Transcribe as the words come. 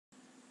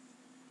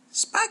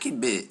Spiky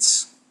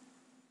Bits.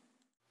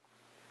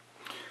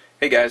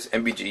 Hey guys,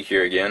 MBG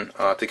here again.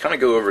 To kind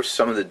of go over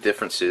some of the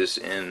differences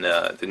in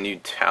the new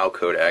Tau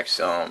Codex,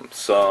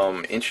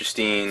 some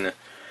interesting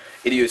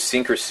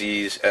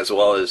idiosyncrasies, as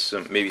well as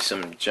maybe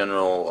some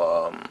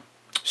general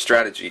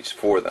strategies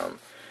for them.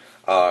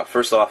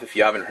 First off, if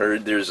you haven't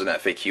heard, there's an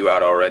FAQ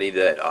out already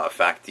that, in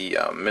fact, the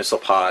missile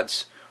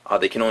pods,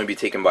 they can only be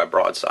taken by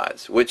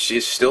broadsides, which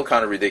is still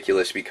kind of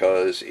ridiculous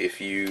because if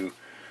you,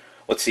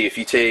 let's see, if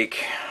you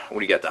take, what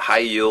do you got, the high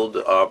yield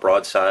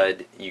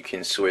broadside, you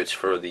can switch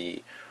for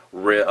the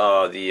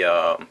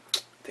hammerhead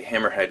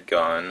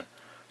gun,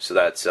 so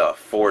that's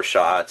 4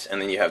 shots,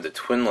 and then you have the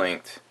twin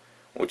linked,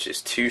 which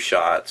is 2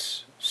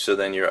 shots, so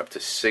then you're up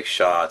to 6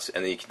 shots,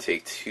 and then you can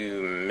take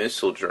 2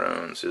 missile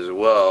drones as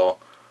well,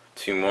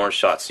 2 more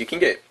shots. So you can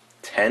get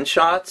 10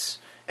 shots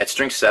at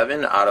strength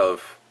 7 out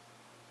of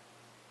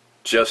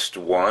just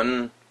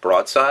 1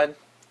 broadside,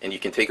 and you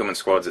can take them in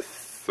squads of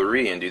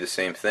 3 and do the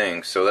same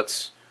thing. So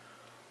that's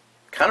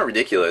kind of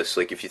ridiculous,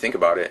 like if you think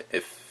about it.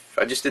 If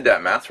I just did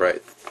that math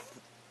right,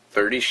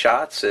 30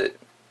 shots with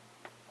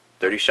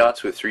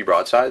 3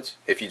 broadsides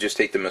if you just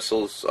take the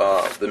missiles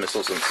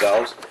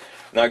themselves.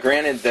 Now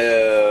granted,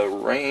 the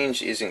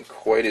range isn't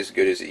quite as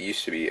good as it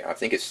used to be. I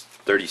think it's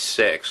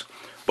 36,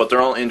 but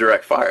they're all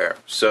indirect fire,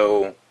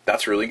 so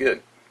that's really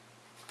good.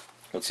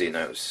 Let's see,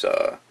 now it's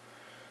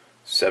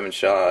 7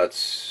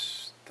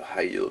 shots, the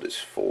high yield is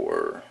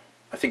 4.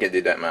 I think I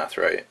did that math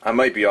right. I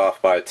might be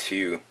off by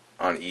 2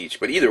 on each,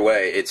 but either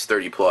way, it's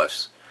 30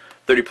 plus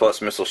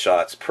missile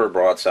shots per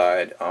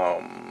broadside.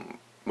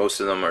 Most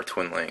of them are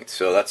twin linked,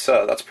 so that's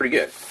pretty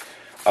good.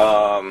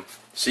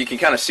 So you can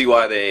kind of see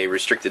why they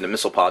restricted the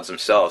missile pods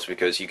themselves,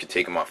 because you could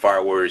take them on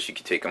Fire Warriors, you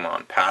could take them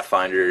on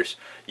Pathfinders,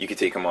 you could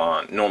take them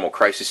on normal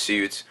crisis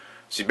suits.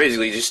 So you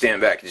basically just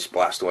stand back and just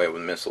blast away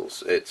with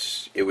missiles.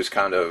 It was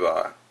kind of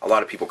a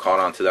lot of people caught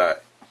on to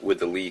that with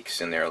the leaks,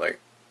 and they're like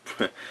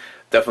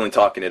definitely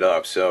talking it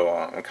up. So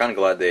I'm kind of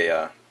glad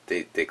they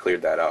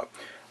cleared that up.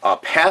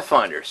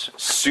 Pathfinders,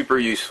 super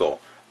useful.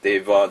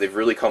 They've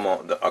really come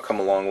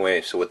a long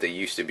way. So what they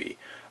used to be.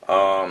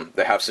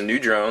 They have some new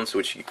drones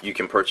which you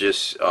can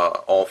purchase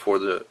all for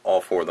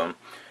them.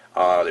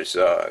 There's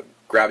a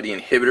gravity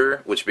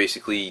inhibitor, which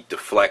basically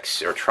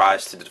deflects or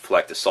tries to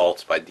deflect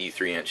assaults by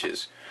D3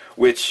 inches.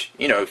 Which,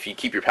 you know, if you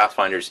keep your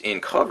Pathfinders in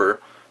cover,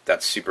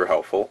 that's super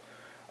helpful.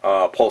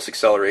 Pulse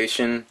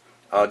acceleration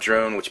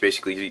drone, which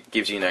basically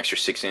gives you an extra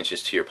 6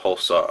 inches to your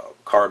pulse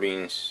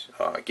carbines,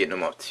 getting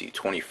them up to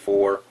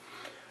 24.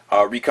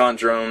 Recon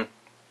drone,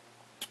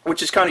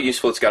 which is kind of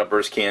useful. It's got a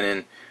burst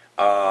cannon,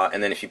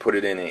 and then if you put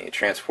it in a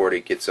transport,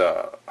 it gets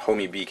a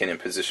homing beacon and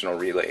positional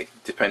relay,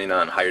 depending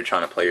on how you're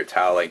trying to play your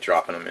Tau, like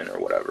dropping them in or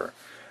whatever.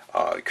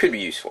 It could be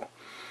useful.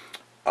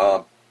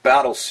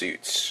 Battle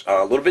suits,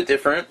 a little bit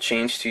different,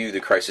 change to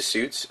the crisis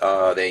suits.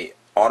 They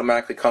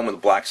automatically come with a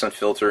black sun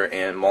filter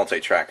and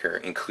multi-tracker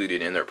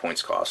included in their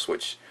points cost,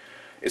 which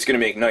is going to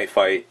make Night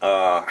Fight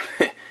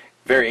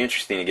very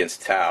interesting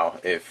against Tau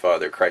if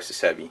they're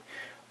crisis heavy.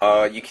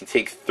 You can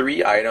take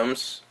 3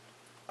 items,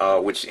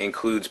 which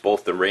includes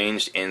both the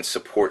ranged and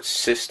support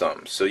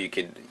system. So you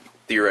could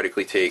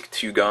theoretically take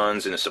 2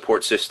 guns and a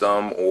support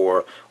system,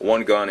 or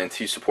 1 gun and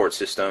 2 support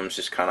systems,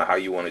 just kind of how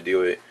you want to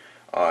do it.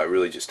 It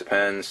really just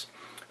depends.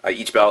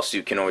 Each battle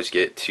suit can always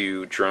get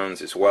 2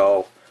 drones as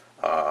well.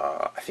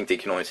 I think they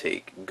can only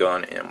take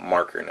gun and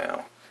marker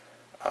now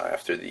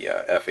after the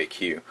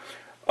FAQ.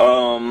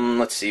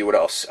 Let's see, what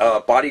else?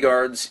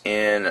 Bodyguards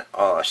in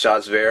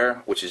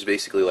Shazver, which is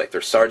basically like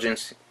their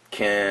sergeants,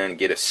 can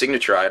get a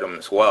signature item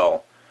as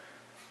well.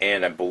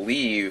 And I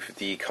believe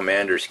the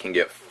commanders can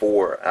get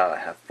 4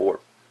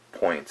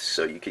 points,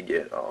 so you could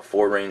get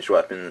 4 ranged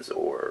weapons,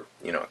 or,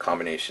 you know, a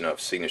combination of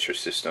signature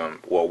system,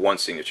 well, 1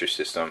 signature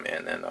system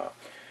and then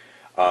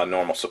a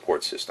normal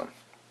support system.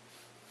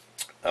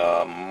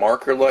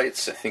 Marker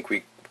lights, I think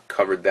we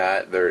covered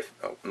that. They're,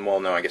 well,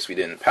 no, I guess we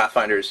didn't.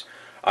 Pathfinders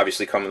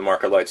obviously come with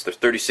marker lights. They're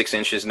 36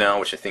 inches now,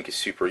 which I think is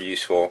super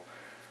useful.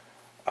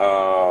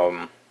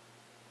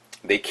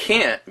 They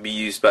can't be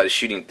used by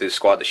the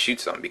squad that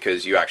shoots them,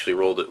 because you actually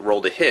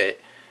rolled a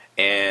hit,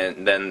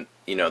 and then,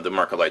 you know, the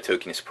marker light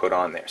token is put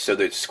on there. So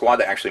the squad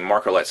that actually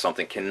marker lights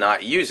something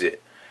cannot use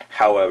it.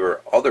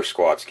 However, other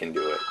squads can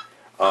do it,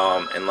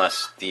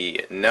 unless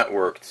the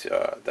networked.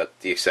 That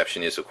the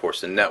exception is, of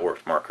course, the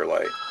networked marker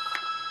light.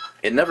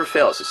 It never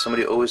fails.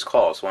 Somebody always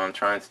calls while I'm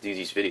trying to do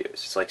these videos.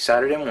 It's like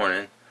Saturday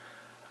morning.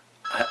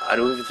 I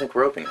don't even think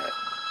we're open yet.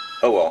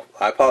 Oh well,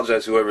 I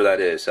apologize to whoever that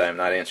is. I am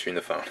not answering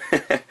the phone.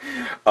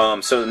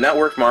 So the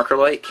network marker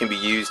light can be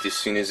used as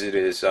soon as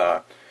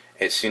the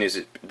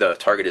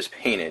target is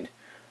painted,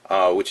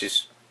 which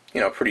is,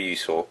 you know, pretty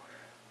useful.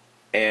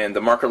 And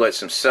the marker lights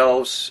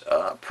themselves,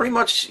 pretty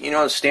much, you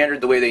know,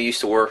 standard the way they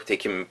used to work. They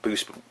can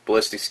boost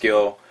ballistic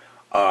skill.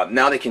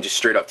 Now they can just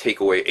straight up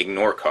take away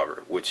ignore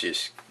cover, which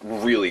is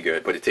really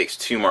good. But it takes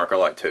 2 marker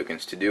light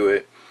tokens to do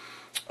it,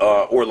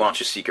 or launch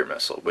a seeker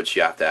missile, which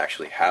you have to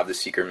actually have the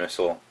seeker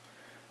missile.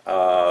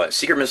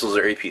 Seeker missiles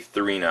are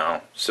AP3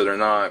 now, so they're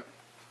not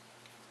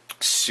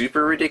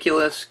super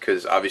ridiculous,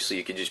 because obviously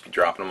you could just be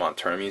dropping them on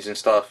termies and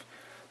stuff,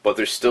 but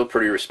they're still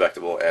pretty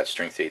respectable at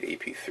strength 8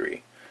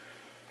 AP3.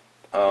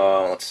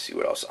 Let's see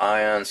what else.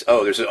 Ions.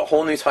 Oh, there's a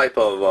whole new type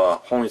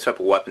of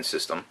weapon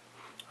system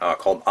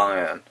called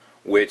Ion,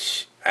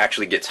 which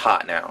actually gets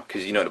hot now,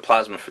 because you know the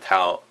plasma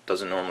fatal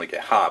doesn't normally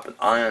get hot, but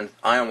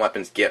ion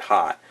weapons get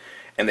hot,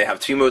 and they have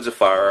two modes of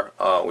fire,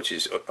 which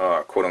is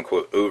quote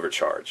unquote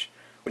overcharge,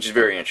 which is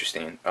very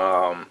interesting.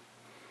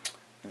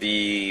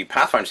 The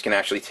Pathfinders can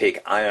actually take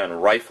ion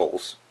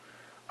rifles,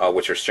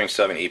 which are strength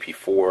 7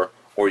 AP4,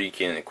 or you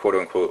can quote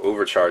unquote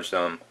overcharge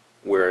them,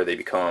 where they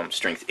become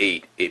strength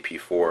 8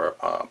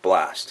 AP4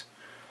 blast,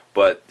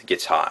 but it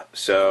gets hot.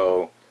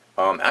 So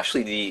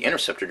actually the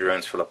interceptor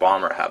drones for the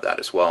bomber have that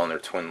as well, and they're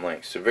twin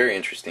linked. So very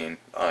interesting.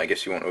 I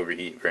guess you won't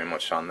overheat very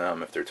much on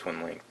them if they're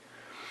twin linked.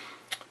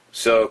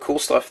 So cool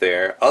stuff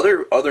there.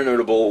 Other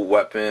notable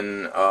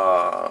weapon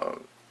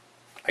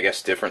I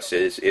guess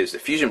differences is the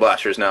fusion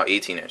blaster is now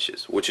 18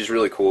 inches, which is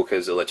really cool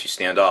because it lets you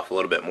stand off a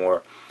little bit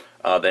more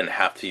than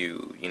have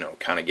to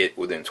kind of get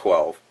within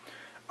 12.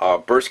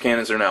 Burst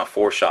cannons are now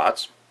 4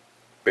 shots.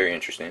 Very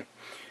interesting.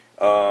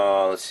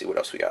 Let's see what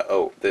else we got.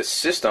 Oh, the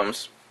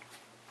systems.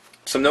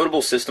 Some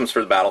notable systems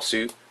for the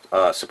battlesuit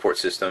support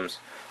systems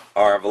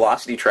are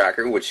Velocity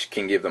Tracker, which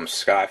can give them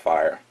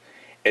Skyfire.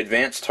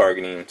 Advanced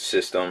Targeting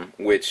System,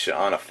 which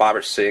on a 5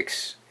 or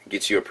 6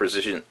 gets you a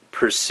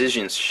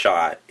precision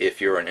shot if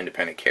you're an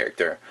independent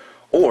character,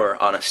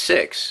 or on a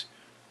 6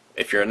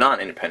 if you're a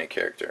non-independent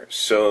character.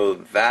 So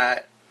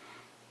that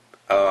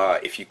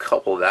if you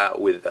couple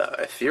that with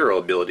ethereal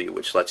ability,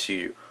 which lets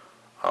you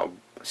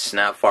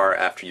snap fire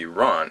after you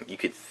run, you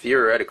could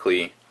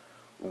theoretically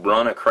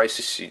run a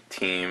crisis suit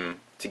team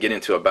to get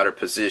into a better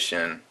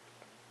position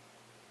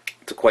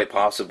to quite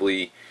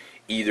possibly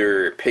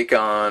either pick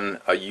on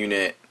a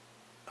unit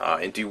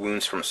and do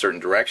wounds from a certain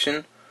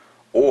direction,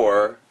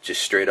 or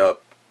just straight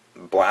up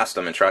blast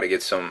them and try to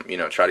get some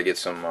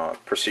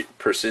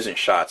precision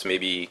shots.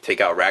 Maybe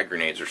take out rag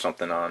grenades or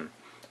something on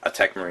a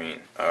tech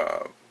marine.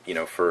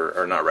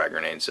 Or not rag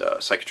grenades,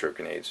 psychotrope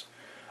grenades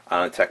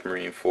on a tech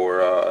marine for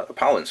a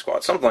paladin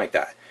squad, something like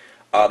that.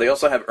 They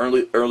also have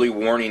early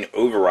warning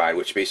override,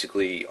 which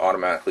basically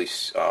automatically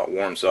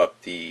warms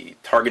up the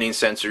targeting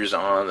sensors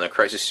on the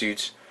crisis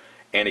suits,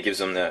 and it gives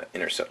them the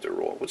interceptor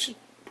roll, which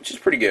is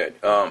pretty good.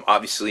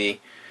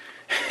 Obviously,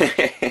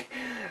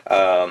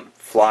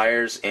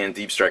 flyers and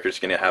deep strikers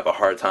are going to have a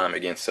hard time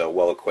against a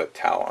well-equipped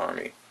Tau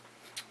army.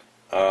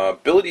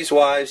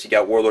 Abilities-wise, you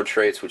got Warlord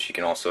traits, which you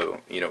can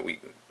also, we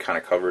kind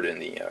of covered in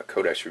the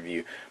Codex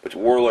review. But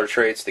Warlord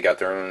traits, they got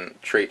their own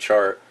trait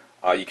chart.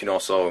 You can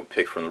also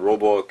pick from the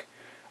rulebook.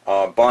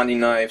 Bonding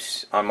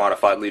knives,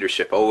 unmodified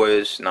leadership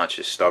always, not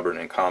just stubborn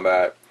in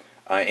combat.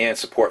 And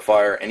support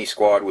fire. Any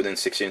squad within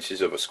 6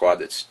 inches of a squad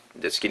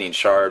that's getting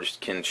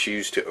charged can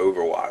choose to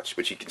overwatch,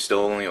 but you can still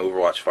only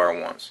overwatch fire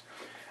once.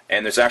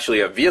 And there's actually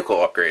a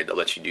vehicle upgrade that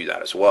lets you do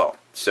that as well.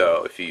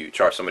 So if you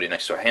charge somebody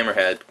next to a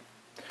hammerhead,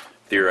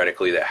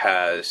 theoretically that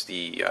has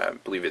the, I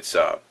believe it's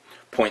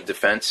point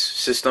defense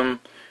system,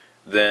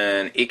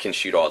 then it can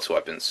shoot all its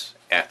weapons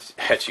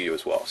at you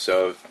as well.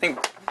 So I think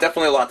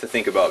definitely a lot to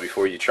think about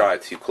before you try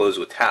to close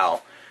with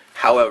Tau.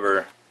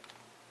 However,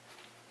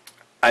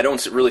 I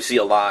don't really see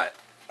a lot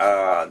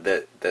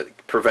that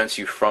prevents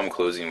you from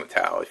closing with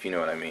Tau, if you know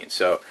what I mean.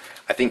 So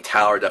I think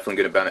Tau are definitely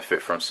going to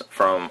benefit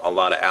from a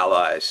lot of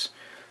allies,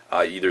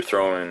 either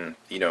throwing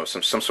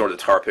some sort of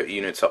tar pit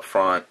units up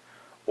front,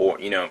 or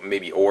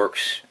maybe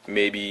orcs.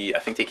 Maybe I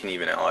think they can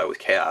even ally with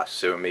chaos.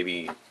 So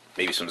maybe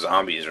some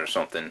zombies or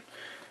something.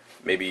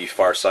 Maybe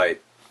Farsight.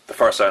 The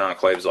Farsight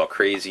Enclave is all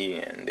crazy,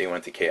 and they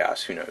went to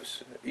chaos. Who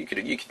knows? You could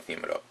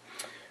theme it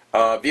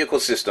up. Vehicle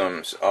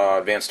systems,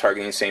 advanced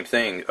targeting, same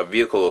thing. A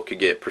vehicle could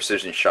get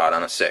precision shot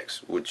on a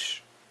 6,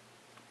 which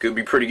could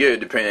be pretty good,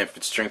 depending if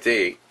it's strength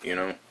 8.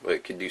 But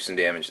it could do some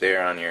damage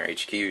there on your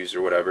HQs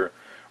or whatever,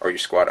 or your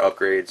squad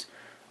upgrades.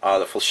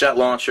 The Flechette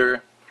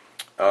launcher,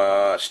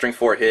 strength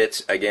 4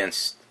 hits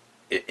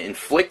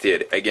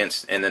inflicted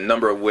against, and the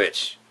number of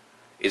which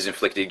is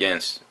inflicted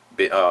against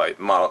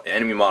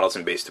enemy models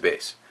in base to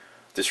base.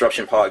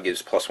 Disruption pod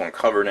gives +1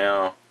 cover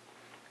now,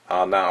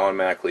 not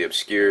automatically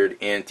obscured,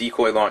 and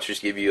decoy launchers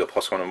give you a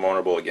 +1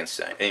 invulnerable against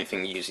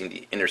anything using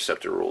the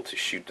interceptor rule to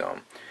shoot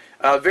them.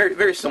 Very,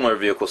 very similar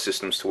vehicle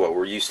systems to what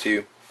we're used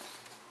to,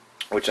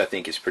 which I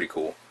think is pretty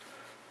cool.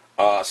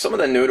 Some of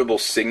the notable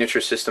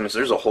signature systems,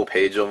 there's a whole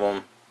page of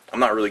them. I'm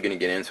not really going to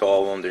get into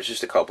all of them. There's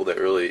just a couple that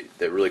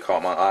really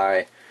caught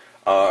my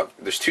eye.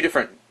 There's 2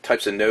 different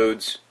types of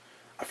nodes.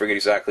 I forget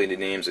exactly the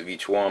names of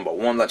each one, but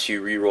one lets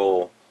you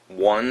reroll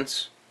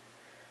 1s,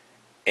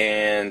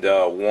 and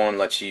one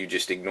lets you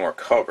just ignore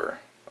cover.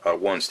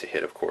 1s to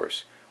hit, of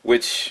course,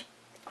 which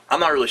I'm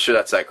not really sure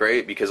that's that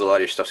great, because a lot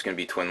of your stuff's going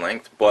to be twin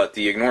length, but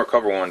the ignore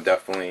cover one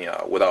definitely,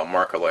 without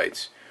marker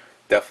lights,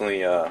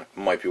 definitely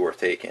might be worth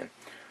taking.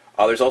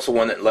 There's also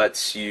one that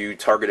lets you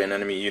target an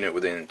enemy unit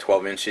within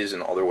 12 inches,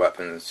 and all their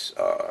weapons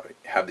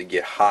have the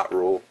get hot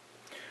rule.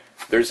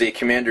 There's a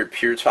Commander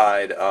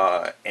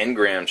PureTide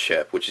engram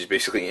chip, which is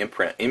basically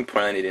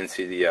implanted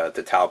into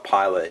the Tau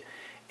pilot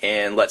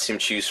and lets him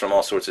choose from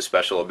all sorts of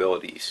special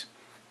abilities.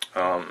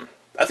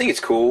 I think it's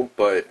cool,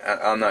 but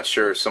I'm not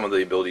sure if some of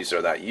the abilities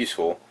are that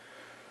useful,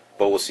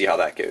 but we'll see how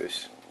that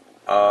goes.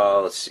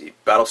 Let's see.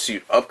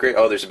 Battlesuit upgrade.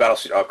 Oh, there's a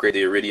battlesuit upgrade.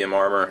 The Iridium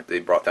armor. They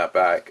brought that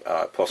back.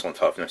 +1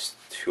 toughness,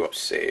 2 up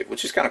save,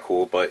 which is kind of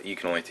cool, but you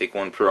can only take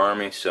 1 per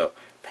army, so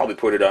probably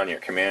put it on your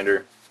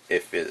commander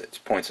if it's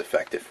points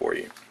effective for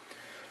you.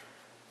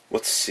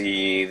 Let's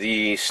see.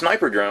 The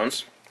sniper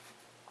drones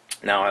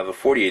now have a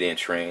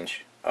 48-inch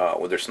range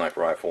with their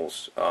sniper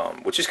rifles,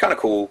 which is kind of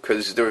cool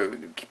because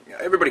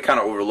everybody kind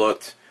of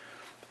overlooked.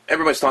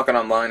 Everybody's talking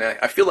online.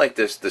 I feel like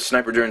the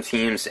sniper drone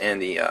teams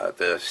and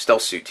the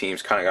stealth suit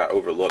teams kind of got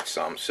overlooked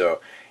some. So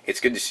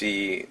it's good to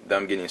see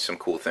them getting some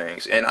cool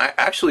things. And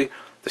the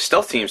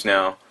stealth teams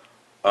now,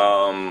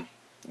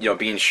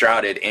 being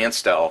shrouded and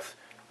stealth,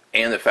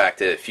 and the fact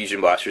that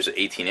fusion blasters are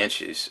 18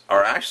 inches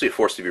are actually a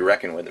force to be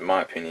reckoned with, in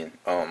my opinion.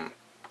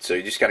 So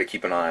you just got to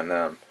keep an eye on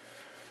them.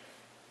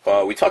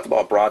 We talked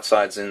about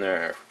broadsides in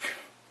there.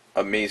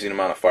 Amazing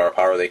amount of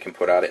firepower they can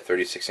put out at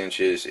 36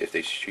 inches if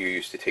they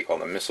choose to take all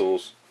the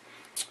missiles.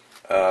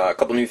 A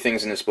couple new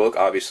things in this book.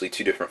 Obviously,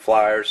 2 different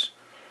flyers.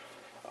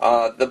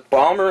 The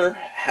bomber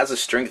has a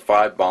strength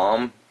 5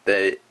 bomb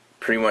that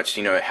pretty much,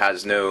 it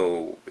has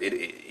no...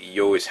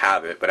 you always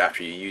have it, but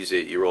after you use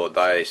it, you roll a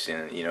dice,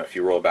 and, if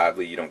you roll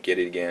badly, you don't get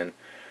it again.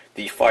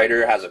 The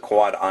fighter has a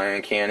quad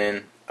ion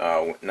cannon.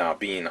 Now,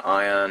 being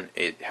ion,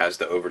 it has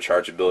the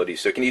overcharge ability,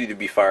 so it can either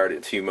be fired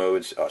at 2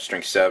 modes,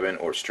 strength 7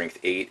 or strength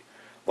 8.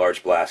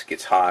 Large blast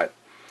gets hot.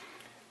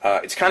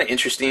 It's kind of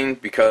interesting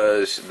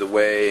because the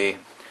way...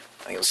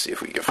 let's see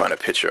if we can find a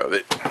picture of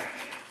it.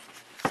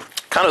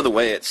 Kind of the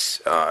way it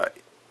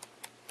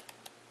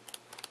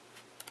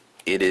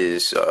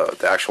is,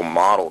 the actual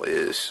model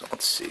is,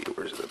 let's see,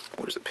 where's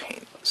the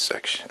paint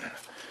section?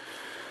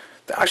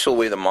 The actual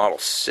way the model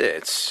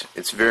sits,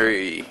 it's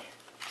very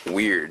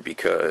weird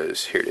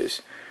because, here it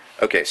is.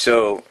 Okay,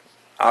 so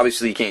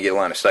obviously you can't get a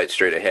line of sight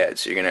straight ahead,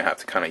 so you're going to have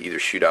to kind of either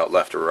shoot out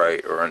left or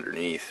right or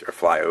underneath or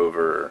fly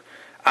over, or,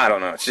 I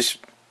don't know, it's just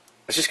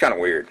kind of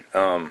weird.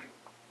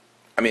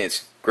 I mean,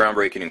 it's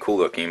groundbreaking and cool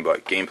looking,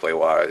 but gameplay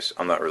wise,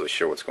 I'm not really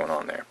sure what's going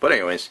on there. But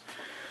anyways,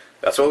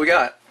 that's what we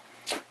got.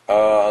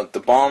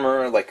 The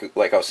bomber,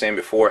 like I was saying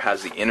before,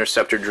 has the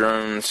interceptor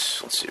drones.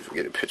 Let's see if we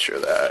get a picture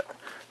of that.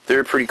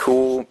 They're pretty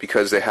cool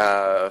because they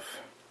have...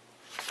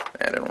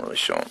 I don't really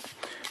show them.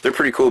 They're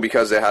pretty cool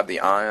because they have the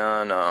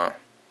ion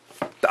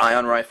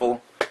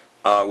rifle,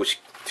 which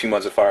 2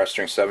 modes of fire,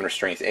 strength 7 or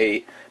strength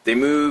 8. They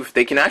move.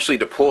 They can actually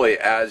deploy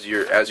as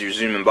you're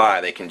zooming by.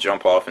 They can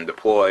jump off and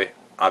deploy.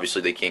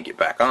 Obviously, they can't get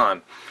back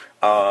on.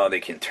 They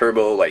can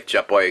turbo like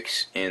jet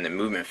bikes in the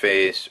movement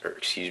phase, or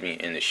excuse me,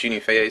 in the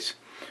shooting phase.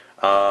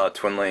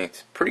 Twin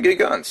length, pretty good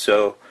guns.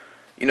 So,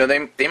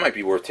 they might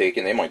be worth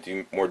taking. They might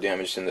do more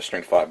damage than the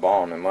strength 5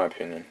 bomb, in my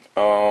opinion.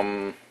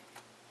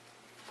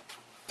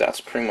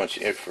 That's pretty much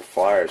it for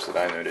flyers that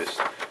I noticed.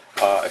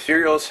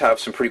 Ethereals have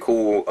some pretty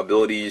cool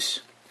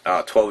abilities.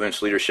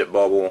 12-inch leadership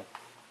bubble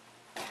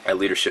at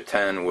leadership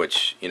 10,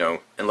 which,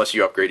 unless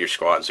you upgrade your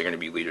squads, they're going to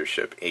be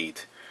leadership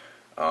 8.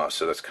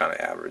 So that's kind of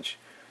average.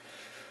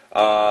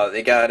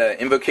 They got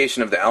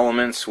Invocation of the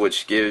Elements,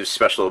 which gives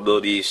special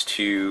abilities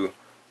to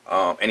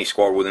any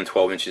squad within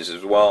 12 inches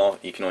as well.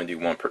 You can only do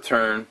 1 per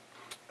turn.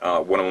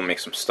 One of them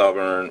makes them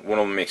stubborn. One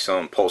of them makes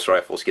some pulse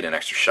rifles get an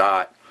extra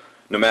shot.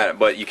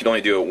 But you can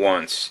only do it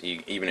once.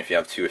 Even if you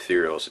have 2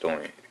 ethereals, it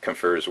only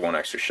confers 1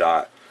 extra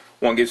shot.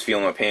 One gives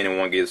Feeling of Pain, and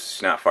one gives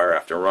Snapfire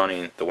after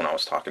running. The one I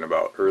was talking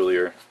about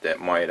earlier that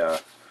might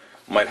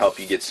help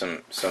you get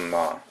some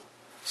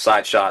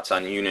side shots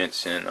on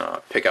units and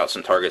pick out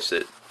some targets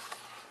that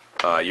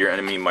your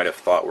enemy might have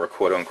thought were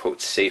quote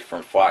unquote safe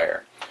from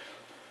fire.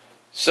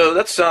 So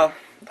that's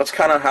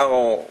kind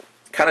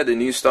of the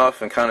new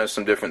stuff and kind of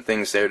some different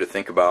things there to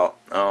think about.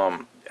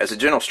 As a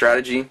general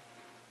strategy,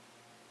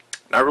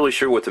 not really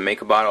sure what to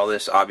make about all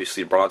this.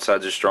 Obviously,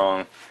 broadsides are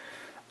strong.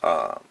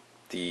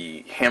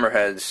 The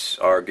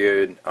hammerheads are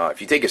good.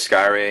 If you take a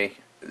Skyray,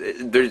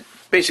 they're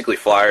basically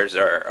flyers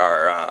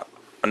are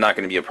not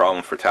going to be a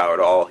problem for Tau at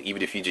all,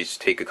 even if you just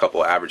take a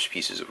couple average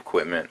pieces of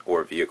equipment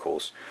or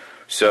vehicles.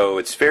 So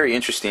it's very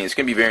interesting. It's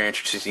going to be very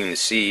interesting to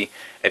see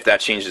if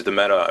that changes the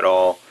meta at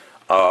all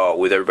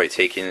with everybody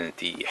taking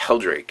the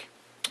Helldrake,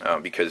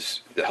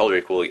 because the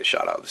Helldrake will get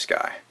shot out of the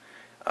sky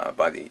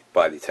by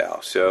the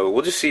Tau. So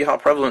we'll just see how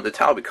prevalent the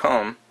Tau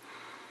become.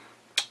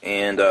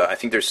 And I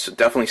think there's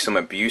definitely some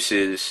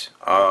abuses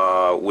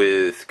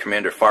with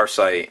Commander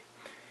Farsight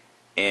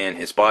and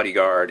his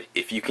bodyguard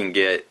if you can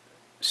get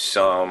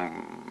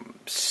some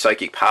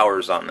psychic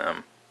powers on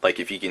them. Like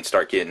if you can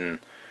start getting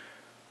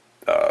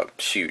 4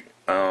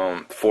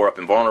 up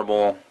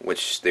invulnerable,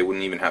 which they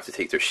wouldn't even have to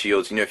take their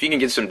shields. If you can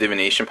get some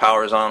divination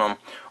powers on them,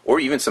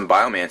 or even some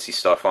biomancy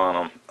stuff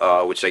on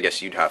them, which I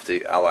guess you'd have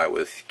to ally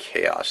with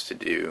chaos to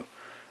do.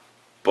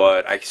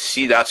 But I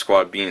see that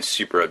squad being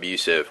super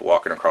abusive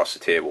walking across the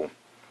table.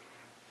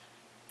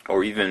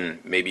 or even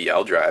maybe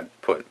Eldrad.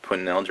 Put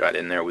an Eldrad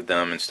in there with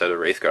them instead of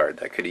Wraithguard.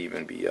 That could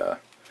even be a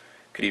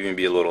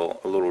little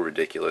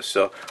ridiculous.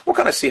 So we'll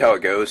kind of see how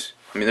it goes.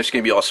 I mean, there's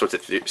going to be all sorts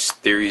of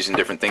theories and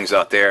different things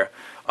out there.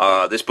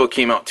 This book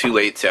came out too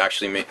late to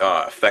actually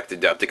affect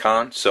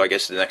Adepticon, so I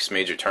guess the next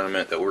major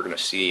tournament that we're going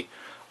to see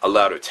a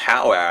lot of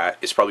Tau at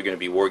is probably going to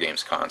be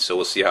Wargames Con, so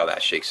we'll see how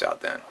that shakes out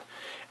then.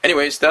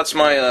 Anyways, that's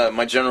my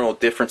my general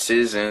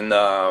differences in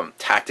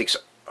tactics.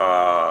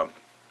 I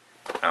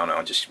don't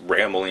know, just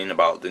rambling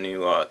about the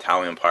new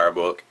Tau Empire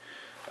book.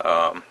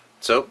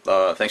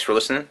 So thanks for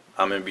listening.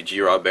 I'm going to be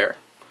G-Rod Bear.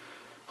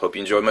 Hope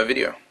you enjoyed my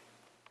video.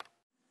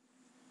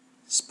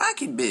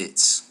 Spiky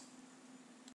Bits.